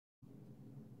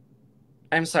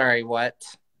I'm sorry, what?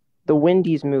 The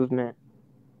Wendy's movement.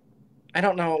 I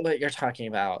don't know what you're talking It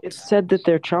about. said that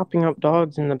they're chopping up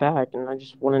dogs in the back, and I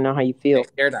just want to know how you feel. Okay,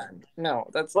 you're done. No,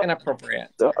 that's What? inappropriate.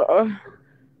 Uh,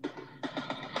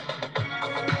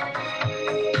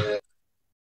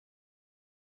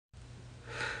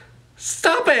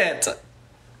 Stop it!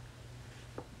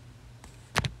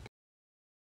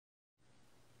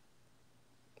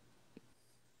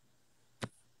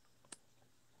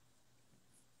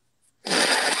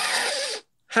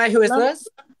 Hi, who is Hello, this?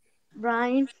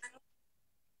 Brian.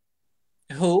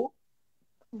 Who?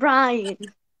 Brian.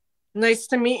 Nice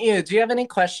to meet you. Do you have any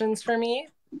questions for me?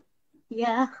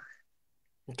 Yeah.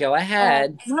 Go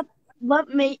ahead.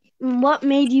 What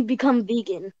made you become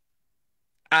vegan?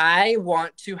 I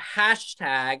want to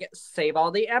hashtag save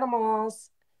all the animals.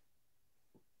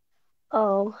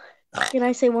 Oh, can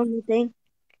I say one more thing?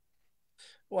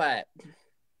 What?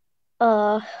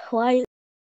 Uh, why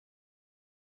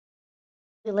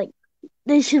like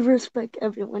they should respect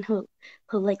everyone who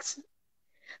likes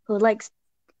who likes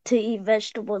to eat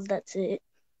vegetables. That's it.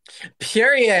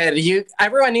 Period.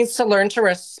 Everyone needs to learn to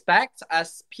respect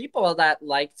us people that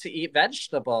like to eat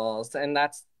vegetables. And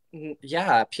that's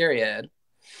yeah, period.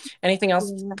 Anything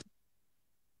else? Yeah.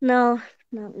 No,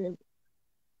 not really.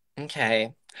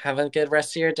 Okay. Have a good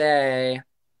rest of your day.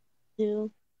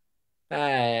 Do.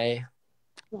 Bye.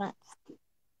 But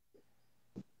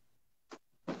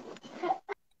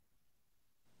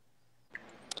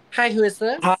Hi, who is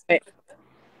this? Hi,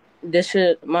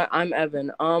 I'm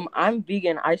Evan. I'm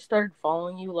vegan. I started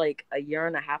following you like a year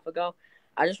and a half ago.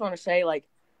 I just want to say, like,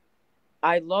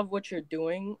 I love what you're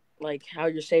doing, like how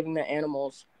you're saving the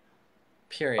animals.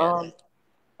 Period. Um,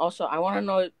 Also, I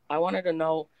wanted to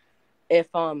know if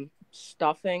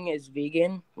stuffing is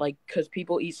vegan, like, cause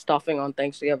people eat stuffing on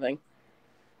Thanksgiving.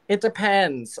 It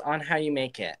depends on how you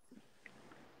make it.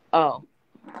 Oh,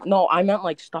 no, I meant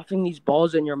like stuffing these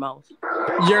balls in your mouth.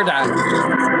 You're done.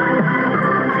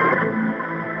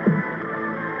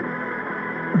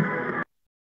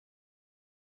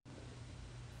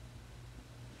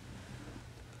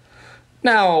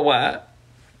 No.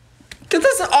 Get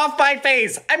this off my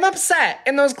face. I'm upset,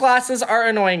 and those glasses are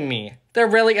annoying me. They're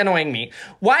really annoying me.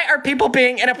 Why are people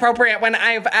being inappropriate when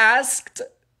I've asked,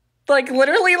 like,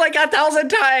 literally, like, 1,000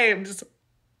 times?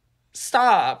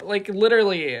 Stop. Like,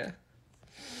 literally.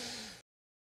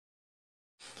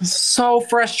 So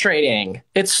frustrating.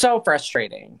 It's so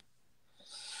frustrating.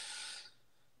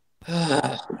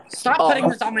 Stop putting Oh,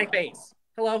 this on my face.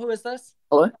 Hello, who is this?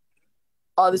 hello.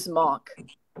 Oh, this is Mark.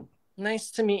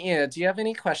 Nice to meet you. Do you have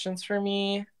any questions for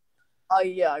me? Oh,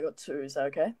 yeah, I got two. Is that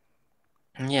okay?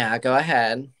 Yeah, go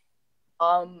ahead.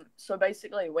 So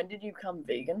basically, when did you become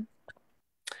vegan?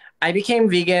 I became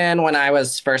vegan when I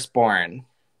was first born.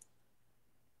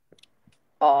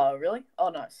 Oh, really? Oh,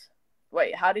 nice.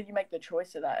 Wait, how did you make the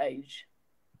choice at that age?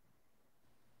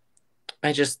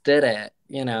 I just did it.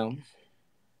 All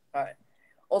right.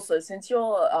 Also, since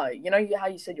you're, how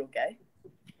you said you're gay?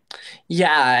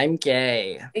 Yeah, I'm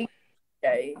gay. Being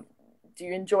gay, do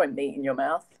you enjoy meat in your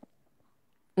mouth?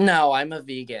 No, I'm a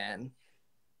vegan.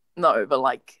 No, but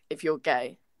like, if you're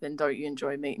gay, then don't you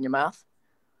enjoy meat in your mouth?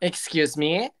 Excuse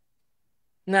me?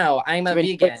 No, I'm a Do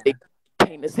you enjoy vegan. big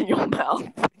penis in your mouth?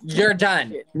 You're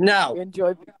done. Shit. No, You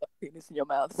enjoy big penis in your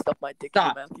mouth? Stuff my dick in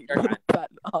your stop. mouth, you You're little done.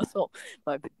 fat asshole.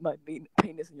 My mean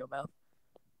penis in your mouth.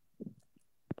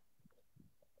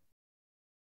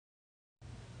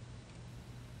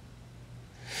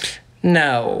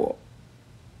 No.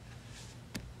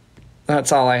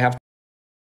 That's all I have.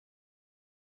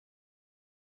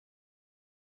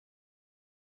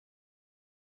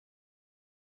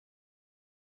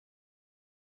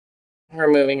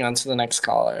 We're moving on to the next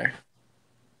caller.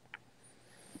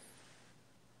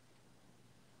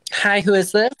 Hi, who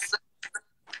is this?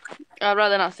 I'd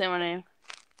rather not say my name.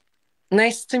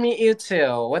 Nice to meet you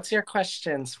too. What's your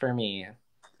questions for me?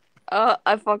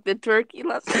 I fucked a turkey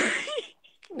last night.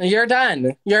 You're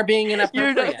done. You're being You're done.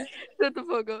 inappropriate. Shut the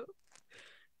fuck up.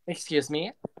 Excuse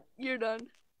me? You're done.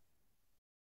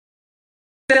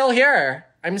 Still here.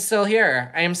 I'm still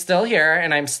here. I am still here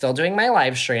and I'm still doing my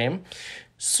live stream.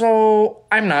 So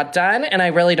I'm not done and I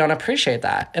really don't appreciate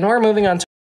that. And we're moving on to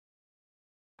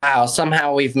wow,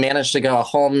 somehow we've managed to go a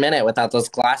whole minute without those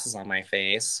glasses on my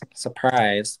face.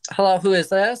 Surprise. Hello, who is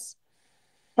this?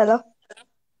 hello.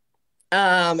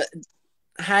 Um,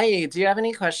 Hi, do you have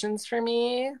any questions for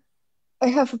me? I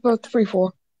have about 3,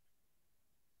 4.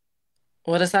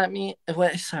 What does that mean?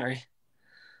 What? Sorry.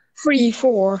 3,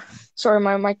 4. Sorry,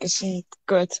 my mic isn't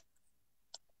good.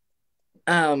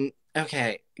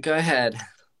 Okay, go ahead.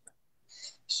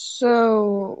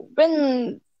 So,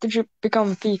 when did you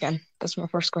become vegan? That's my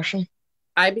first question.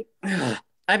 I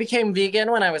became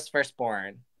vegan when I was first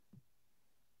born.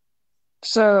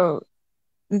 So,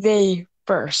 the day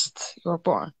first you were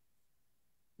born.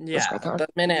 That's quite Yeah, hard. the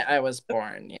minute I was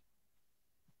born. Yeah.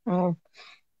 Oh,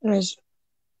 anyways,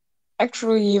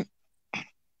 actually,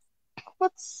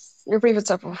 what's your favorite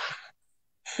type of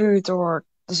food or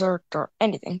dessert or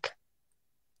anything?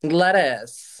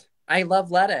 Lettuce. I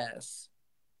love lettuce.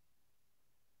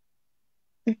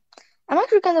 I'm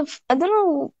actually I don't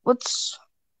know what's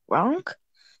wrong,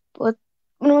 but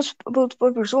when I was about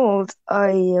 5 years old,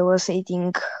 I was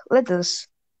eating lettuce.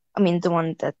 I mean, the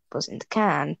one that was in the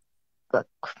can, like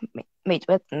made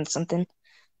wet and something,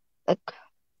 like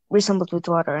resembled with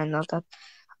water and all that.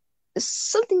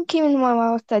 Something came in my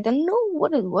mouth. I don't know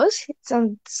what it was.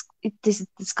 It is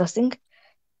disgusting.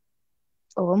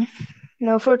 Oh,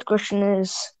 now third question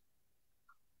is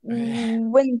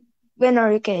when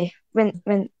are you gay? When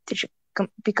did you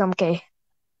become gay?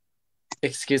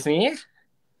 Excuse me?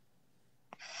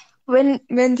 When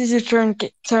did you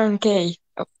turn gay?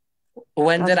 Oh,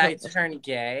 When not did the I first question. turn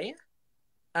gay?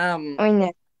 Um, I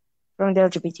mean, from the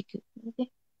LGBTQ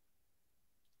community.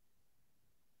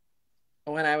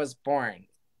 when I was born.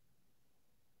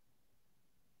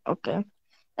 Okay.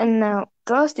 And now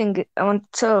the last thing I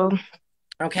want to tell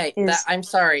Okay, that is I'm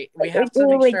sorry. We have wait, to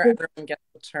make wait, sure wait, everyone gets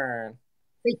a turn.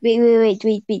 wait,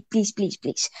 please, please,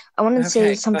 please. I want to say Okay,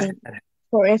 go something ahead.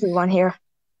 for everyone here.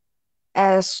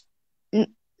 As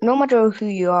no matter who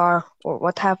you are or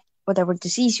whatever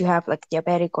disease you have, like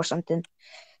diabetic or something,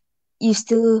 you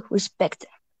still respect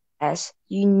them, as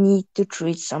you need to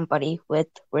treat somebody with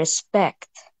respect.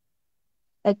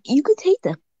 Like you could hate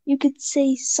them, you could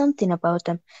say something about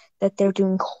them that they're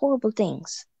doing horrible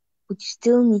things, but you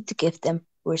still need to give them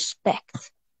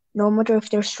respect. No matter if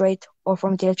they're straight or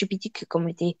from the LGBTQ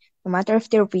community, no matter if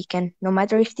they're vegan, no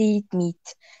matter if they eat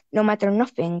meat, no matter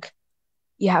nothing,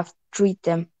 you have to treat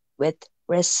them with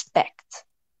respect.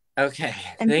 Okay,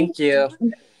 And thank you.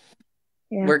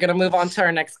 yeah. We're gonna move on to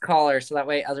our next caller so that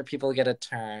way other people get a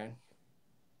turn.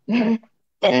 Then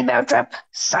Bear Trap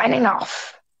signing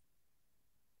off.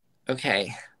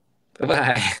 Okay,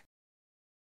 bye-bye.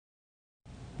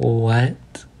 What?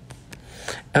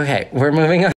 Okay, we're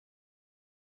moving on.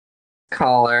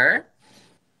 Caller.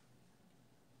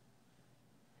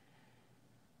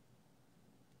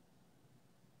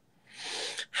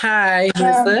 Hi,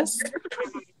 who's this?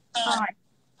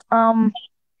 Hi.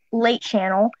 Late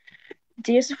channel.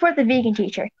 Do you support the vegan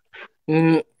teacher?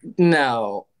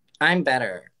 No, I'm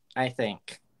better, I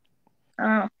think.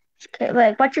 Oh, okay.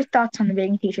 Like, what's your thoughts on the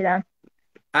vegan teacher then?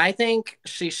 I think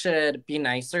she should be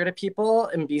nicer to people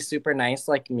and be super nice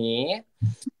like me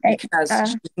Hey, because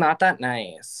she's not that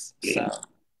nice. So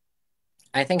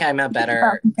I think I'm a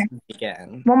better okay.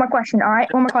 vegan. One more question. All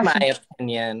right, one more My question.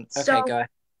 opinion. Okay, So, go ahead.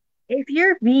 if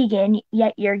you're vegan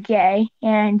yet you're gay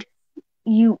and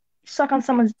you suck on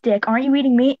someone's dick, aren't you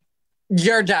eating meat?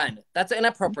 You're done. That's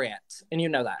inappropriate, and you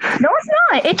know that. No, it's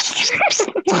not.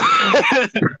 It's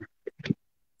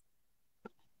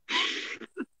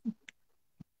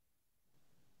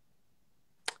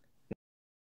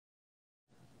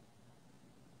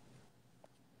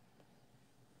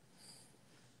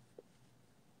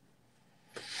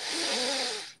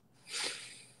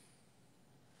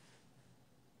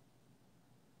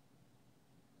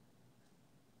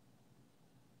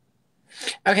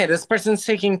Okay, this person's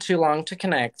taking too long to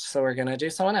connect, so we're gonna do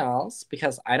someone else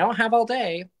because I don't have all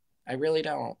day. I really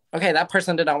don't. Okay, that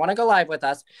person did not want to go live with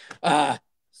us.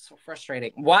 So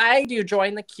frustrating. Why do you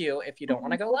join the queue if you don't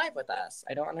want to go live with us?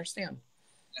 I don't understand.